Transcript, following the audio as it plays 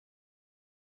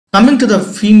Coming to the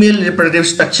female reproductive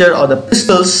structure or the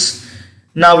pistils,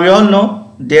 now we all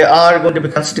know they are going to be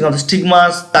consisting of the stigma,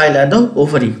 style and the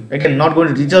ovary. Again, not going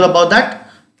to detail about that,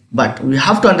 but we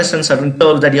have to understand certain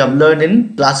terms that you have learned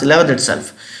in class 11th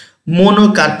itself.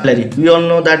 Monocarpellary, we all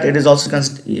know that it is also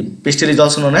pistil is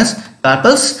also known as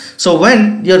carpels. So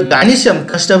when your gynoecium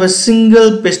consists of a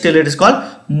single pistil, it is called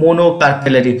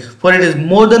monocarpellary. For it is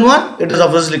more than one, it is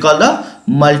obviously called the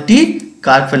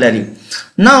multicarpellary.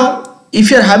 Now if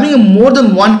you are having a more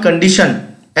than one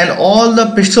condition and all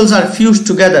the pistils are fused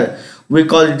together, we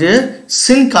call it a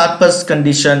syncarpous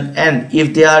condition, and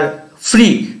if they are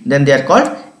free, then they are called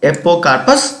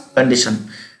apocarpous condition.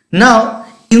 Now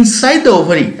inside the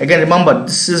ovary, again remember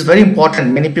this is very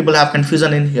important, many people have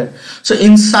confusion in here. So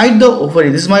inside the ovary,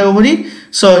 this is my ovary.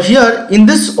 So here in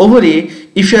this ovary,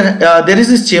 if you are there is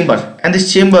this chamber, and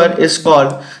this chamber is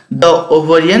called the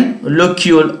ovarian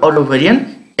locule or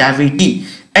ovarian cavity,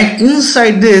 and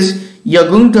inside this you are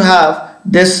going to have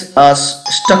this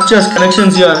structures,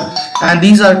 connections here, and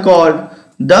these are called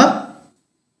the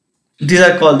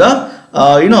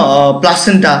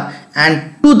placenta,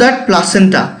 and to that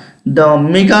placenta the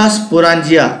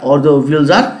megasporangia or the ovules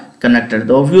are connected.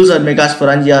 The ovules or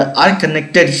megasporangia are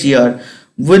connected here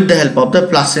with the help of the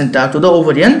placenta to the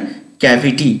ovarian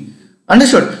cavity.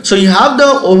 Understood? So you have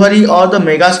the ovary or the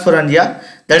megasporangia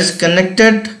that is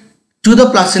connected to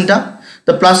the placenta.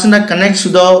 The placenta connects to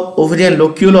the ovarian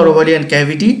locule or ovarian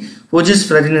cavity, which is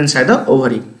present inside the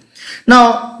ovary.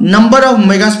 Now number of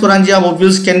megasporangia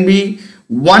ovules can be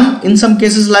one in some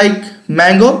cases like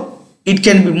mango. It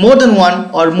can be more than one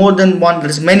or more than one, that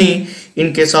is many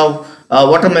in case of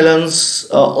watermelons,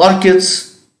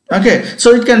 orchids. Okay,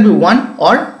 so it can be one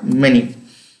or many.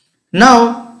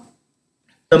 Now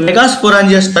the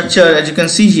megasporangia structure, as you can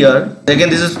see here,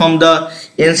 again this is from the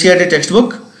NCERT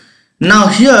textbook. Now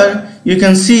here you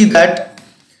can see that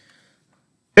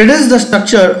it is the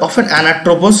structure of an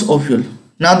anatropous ovule.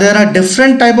 Now there are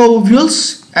different type of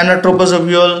ovules: anatropous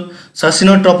ovule,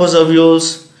 succinatropous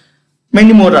ovules,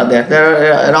 many more are there.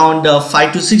 There are around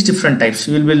 5 to 6 different types.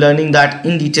 We will be learning that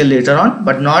in detail later on,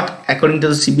 but not according to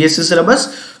the CBSE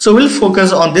syllabus. So we'll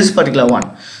focus on this particular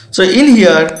one. So in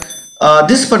here,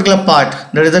 this particular part,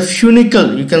 there is a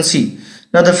funicle, you can see.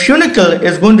 Now the funicle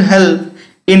is going to help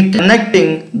in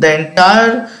connecting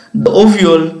the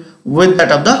ovule with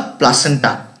that of the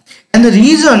placenta. And the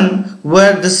reason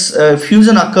where this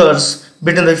fusion occurs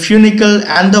between the funicle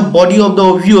and the body of the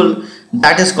ovule,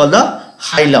 that is called the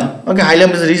hilum. Okay,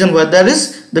 hilum is the reason where there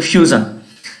is the fusion.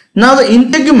 Now the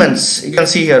integuments, you can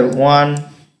see here, one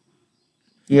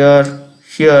here,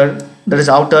 there is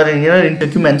outer and inner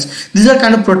integuments. These are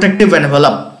kind of protective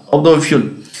envelope of the ovule,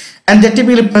 and they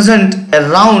typically present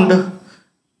around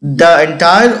the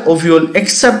entire ovule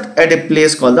except at a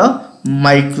place called the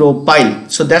micropyle.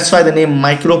 So that's why the name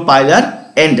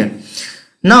micropylar end.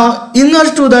 Now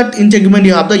inner to that integument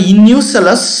you have the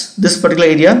nucellus. This particular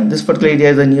area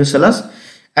is the nucellus,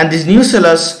 and this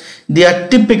nucellus, they are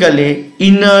typically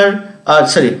inner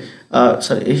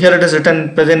here it is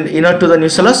written present inner to the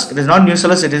nucellus. It is not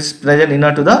nucellus, it is present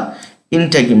inner to the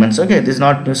integuments. Okay, this is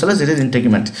not nucellus, it is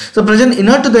integument. So present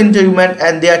inner to the integument,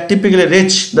 and they are typically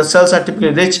rich, the cells are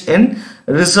typically rich in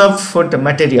reserved food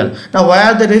material. Now why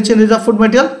are they rich in reserved food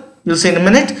material? You'll see in a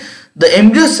minute. The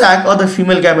embryo sac or the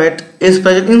female gamete is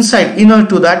present inside, inner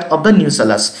to that of the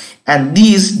nucellus, and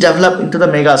these develop into the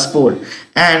megaspore,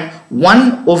 and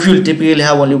one ovule typically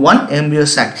have only one embryo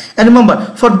sac. And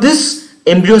remember, for this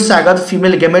embryo sac or the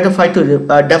female gametophyte to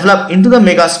develop into the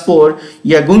megaspore,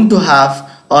 you are going to have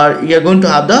the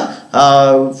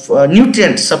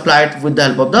nutrients supplied with the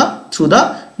help of through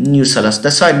the nucellus.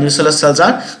 That's why nucellus cells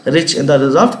are rich in the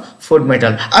reserved food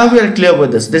material. I hope we are clear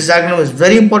with this. This diagram is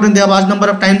very important. They have asked number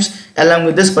of times along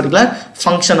with this particular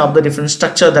function of the different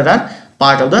structure that are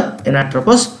part of the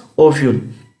anatropous ovule.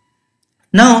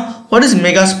 Now, what is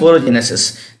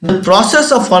megasporogenesis? The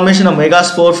process of formation of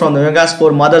megaspore from the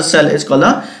megaspore mother cell is called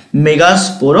a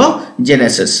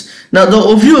megasporogenesis. Now, the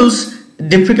ovules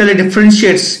typically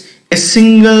differentiates a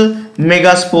single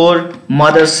megaspore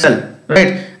mother cell,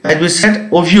 right? As we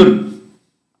said, ovule,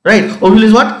 right? Ovule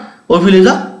is what? Ovule is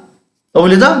a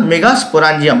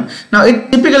megasporangium. Now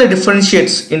it typically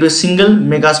differentiates into a single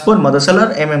megaspore mother cell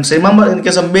or MMC. Remember, in the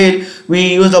case of male,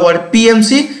 we use the word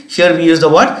PMC. Here we use the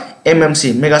word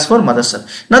MMC, megaspore mother cell.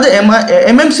 Now the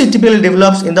MMC typically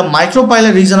develops in the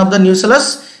micropylar region of the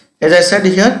nucellus. As I said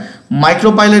here,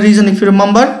 micropylar region, if you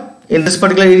remember, in this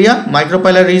particular area,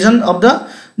 micropylar region of the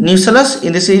nucellus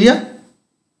in this area.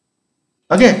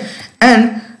 Okay,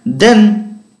 and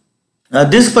then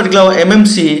this particular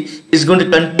MMC is going to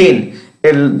contain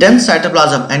a dense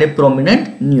cytoplasm and a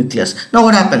prominent nucleus. Now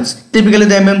what happens? Typically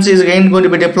the MMC is again going to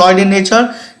be diploid in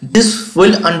nature. This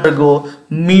will undergo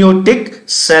meiotic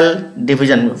cell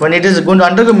division. When it is going to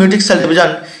undergo meiotic cell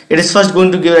division, it is first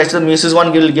going to give rise to the meiosis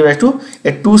 1 will give rise to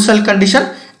a 2-cell condition,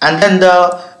 and then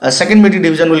the second meiotic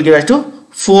division will give rise to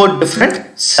 4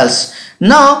 different cells.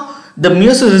 Now the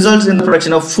meiosis results in the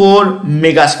production of 4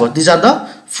 megaspore. These are the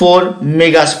 4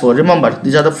 megaspore. Remember,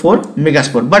 these are the 4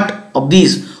 megaspore, but of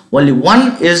these only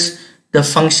one is the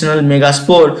functional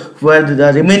megaspore, where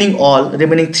the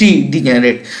remaining 3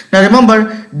 degenerate. Now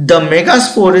remember, the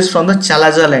megaspore is from the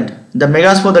chalazal end. The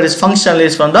megaspore that is functional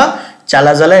is from the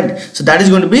chalazal end, so that is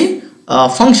going to be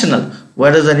functional,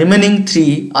 whereas the remaining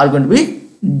 3 are going to be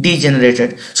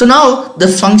degenerated. So now the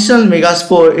functional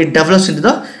megaspore, it develops into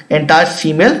the entire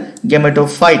female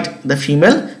gametophyte, the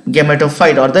female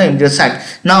gametophyte or the embryo sac.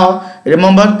 Now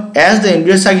remember, as the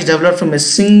embryo sac is developed from a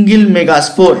single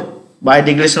megaspore by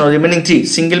degradation of the remaining 3,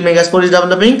 single megaspore is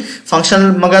developing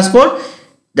functional megaspore.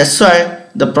 That's why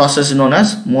the process is known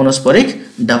as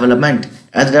monosporic development.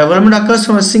 As the development occurs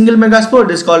from a single megaspore,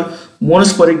 it is called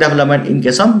monosporic development in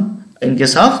case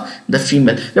of the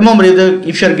female. Remember,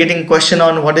 if you are getting question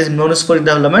on what is monosporic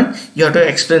development, you have to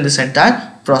explain this entire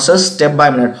process step by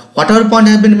minute. Whatever point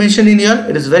has been mentioned in here,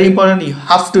 it is very important. You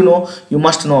have to know, you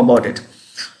must know about it.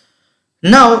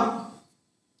 Now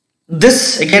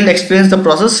this again explains the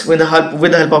process with the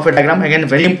help of a diagram. Again,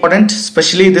 very important,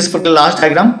 especially this particular last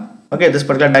diagram. Okay, this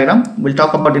particular diagram we'll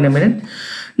talk about in a minute.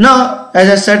 Now, as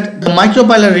I said, the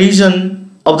micropylar region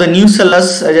of the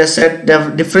nucellus, as I said, they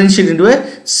have differentiated into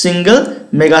a single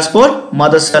megaspore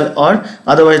mother cell, or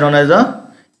otherwise known as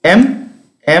the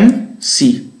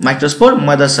MMC, microspore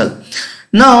mother cell.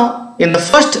 Now in the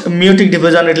first meiotic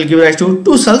division, it will give rise to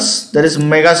 2 cells, that is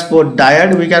megaspore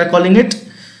dyad we are calling it.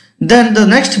 Then the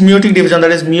next meiotic division,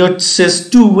 that is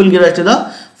meiosis 2, will give rise to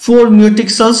the 4 meiotic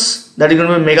cells, that is going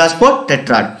to be megaspore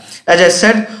tetrad. As I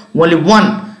said, only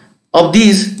one of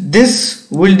these, this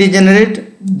will degenerate,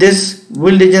 this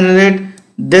will degenerate,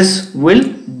 this will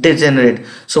degenerate.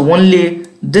 So only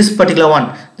this particular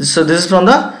one. So this is from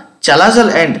the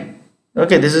chalazal end.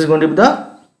 Okay, this is going to be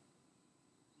the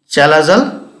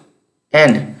chalazal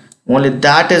end. Only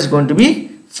that is going to be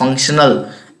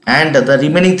functional, and the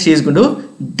remaining 3 is going to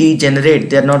degenerate.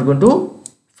 They are not going to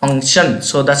function.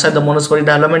 So that's why the monosporic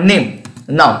development name.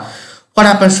 Now what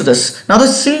happens to this? Now the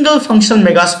single functional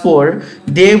megaspore,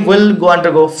 they will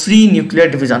undergo free nuclear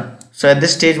division. So at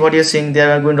this stage, what you are seeing, they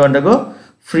are going to undergo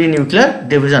free nuclear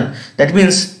division. That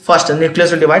means first the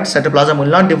nucleus will divide, cytoplasm will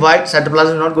not divide,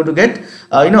 cytoplasm is not going to get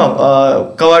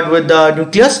covered with the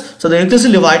nucleus. So the nucleus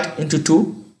will divide into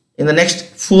 2, in the next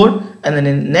 4, and then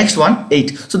in the next one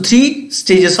 8. So 3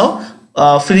 stages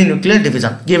of free nuclear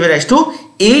division give rise to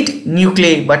 8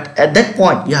 nuclei, but at that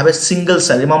point you have a single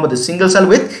cell. Remember, the single cell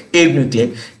with 8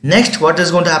 nuclei. Next, what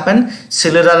is going to happen?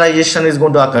 Cellularization is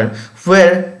going to occur,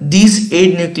 where these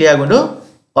 8 nuclei are going to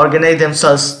organize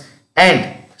themselves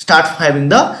and start having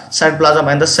the cytoplasm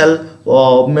and the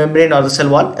cell membrane or the cell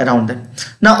wall around them.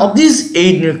 Now of these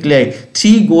 8 nuclei,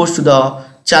 3 goes to the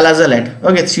chalazal end.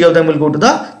 Okay, 3 of them will go to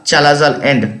the chalazal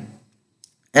end,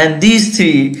 and these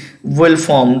 3 will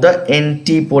form the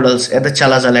antipodals at the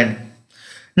chalazal end.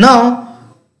 Now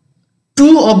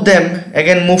 2 of them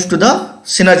again move to the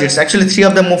synergids. Actually 3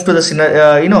 of them move to the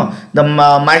the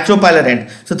micropylar end.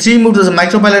 So 3 move to the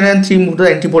micropylar end, 3 move to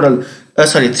the antipodal.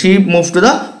 3 move to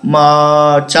the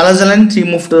chalazal end, 3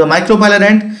 move to the micropylar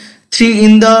end. 3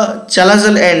 in the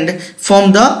chalazal end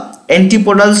form the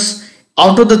antipodals.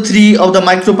 Out of the 3 of the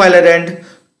micropylar end,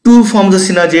 2 form the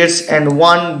synergids and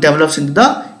 1 develops into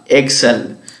the egg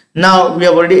cell. Now we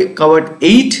have already covered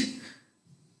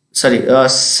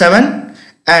 7,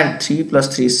 and 3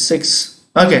 plus 3 is 6.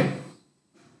 Okay,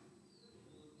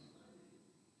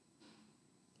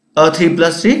 3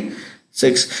 plus 3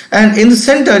 6, and in the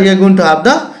center you are going to have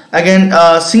the again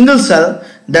single cell,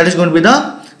 that is going to be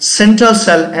the central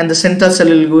cell, and the central cell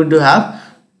is going to have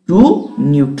 2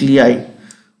 nuclei.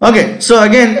 Okay, so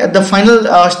again at the final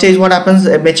stage, what happens?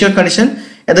 A mature condition.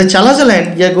 At the chalazal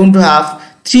end, you are going to have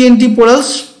 3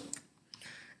 antipodals,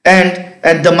 and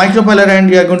at the micropylar end,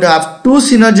 you are going to have 2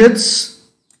 synergids,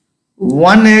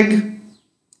 1 egg,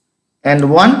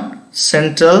 and 1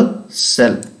 central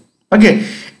cell. Okay,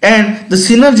 and the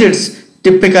synergids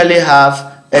typically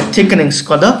have a thickening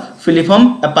called the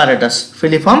filiform apparatus.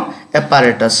 Filiform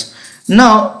apparatus.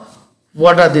 Now,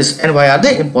 what are these and why are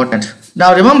they important?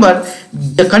 Now remember,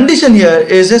 the condition here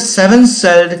is a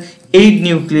 7-celled 8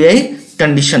 nuclei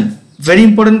condition. Very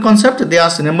important concept. They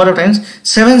ask a number of times.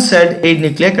 7-celled 8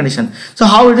 nuclei condition. So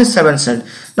how it is 7-celled?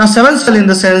 Now 7-celled in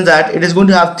the sense that it is going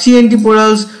to have 3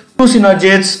 antipodals, 2 2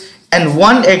 synergids, and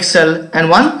 1 egg cell and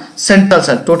 1 central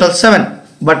cell, total 7.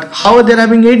 But how are they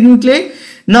having 8 nuclei?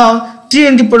 Now 3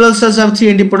 antipodal cells have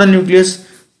 3 antipodal nucleus,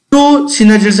 2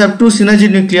 synergids have 2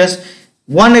 synergid nucleus,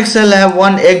 1 egg cell have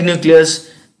 1 egg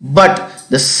nucleus, but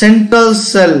the central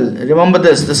cell, remember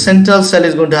this, the central cell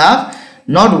is going to have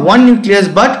not 1 nucleus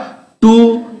but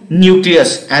 2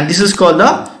 nucleus, and this is called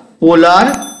the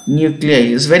polar nuclei.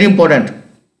 It's very important.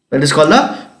 That is called the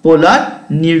polar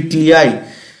nuclei.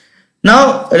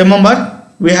 Now remember,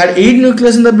 we had 8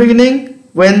 nucleus in the beginning.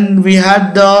 When we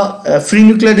had the free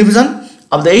nuclear division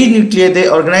of the 8 nuclei, they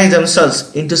organize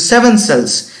themselves into 7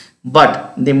 cells,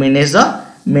 but they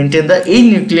maintain the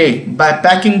 8 nuclei by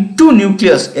packing 2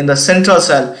 nucleus in the central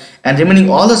cell, and remaining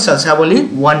all the cells have only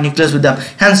 1 nucleus with them.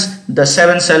 Hence the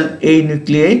 7 cell 8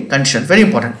 nuclei condition. Very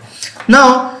important.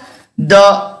 Now the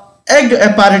egg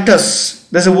apparatus,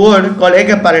 there's a word called egg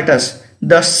apparatus.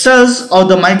 The cells of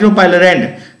the micropylar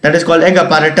end, that is called egg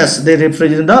apparatus, they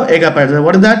represent the egg apparatus.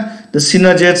 What is that? The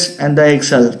synergids and the egg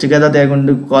cell together, they are going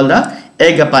to call the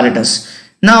egg apparatus.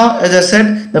 Now, as I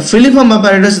said, the filiform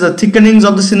apparatus is the thickenings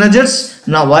of the synergids.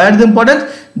 Now, why are they important?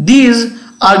 These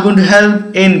are going to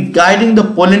help in guiding the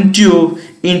pollen tube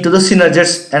into the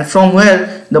synergids, and from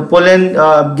where the pollen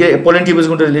tube is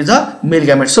going to release a male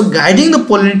gamete. So, guiding the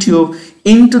pollen tube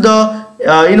into the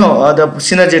the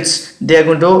synergids, they are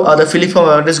going to the filiform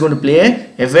apparatus is going to play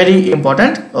a very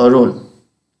important role.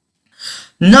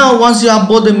 Now, once you have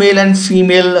both the male and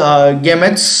female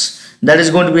gametes, that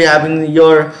is going to be having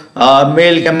your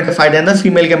male gametophyte and the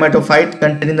female gametophyte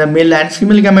containing the male and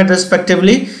female gamete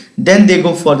respectively, then they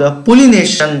go for the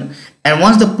pollination, and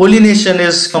once the pollination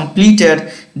is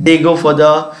completed, they go for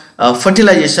the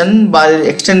fertilization by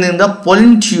extending the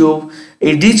pollen tube.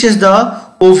 It reaches the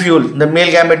ovule, the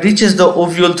male gamete reaches the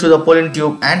ovule through the pollen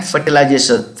tube and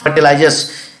fertilizes,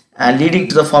 and leading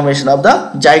to the formation of the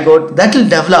zygote that will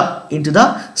develop into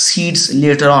the seeds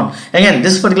later on. Again,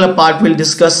 this particular part will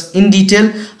discuss in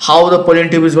detail how the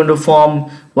pollen tube is going to form,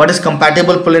 what is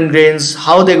compatible pollen grains,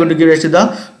 how they are going to give rise to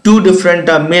the 2 different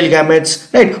male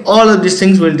gametes, right? All of these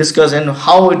things we'll discuss, and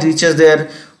how it reaches there,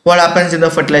 what happens in the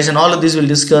fertilization. All of this we'll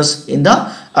discuss in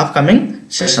the upcoming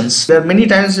sessions. There are many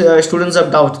times students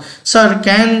have doubts, sir,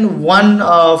 can one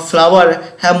flower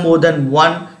have more than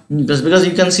 1 nucleus? Because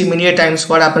you can see many a times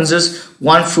what happens is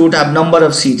one fruit have number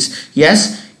of seeds.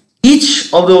 Yes,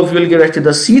 each of the ovule give rise to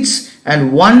the seeds,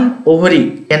 and one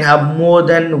ovary can have more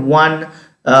than 1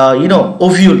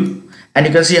 ovule, and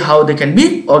you can see how they can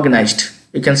be organized.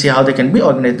 You can see how they can be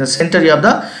organized. In the center you have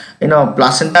the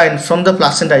placenta, and from the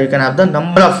placenta you can have the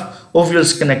number of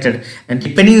ovules connected, and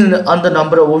depending on the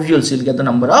number of ovules you'll get the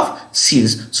number of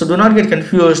seeds. So do not get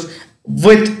confused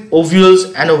with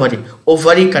ovules and ovary.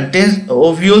 Ovary contains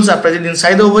ovules are present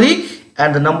inside the ovary,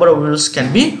 and the number of ovules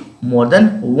can be more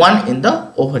than 1 in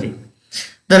the ovary.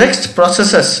 The next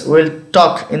processes we'll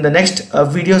talk in the next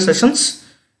video sessions.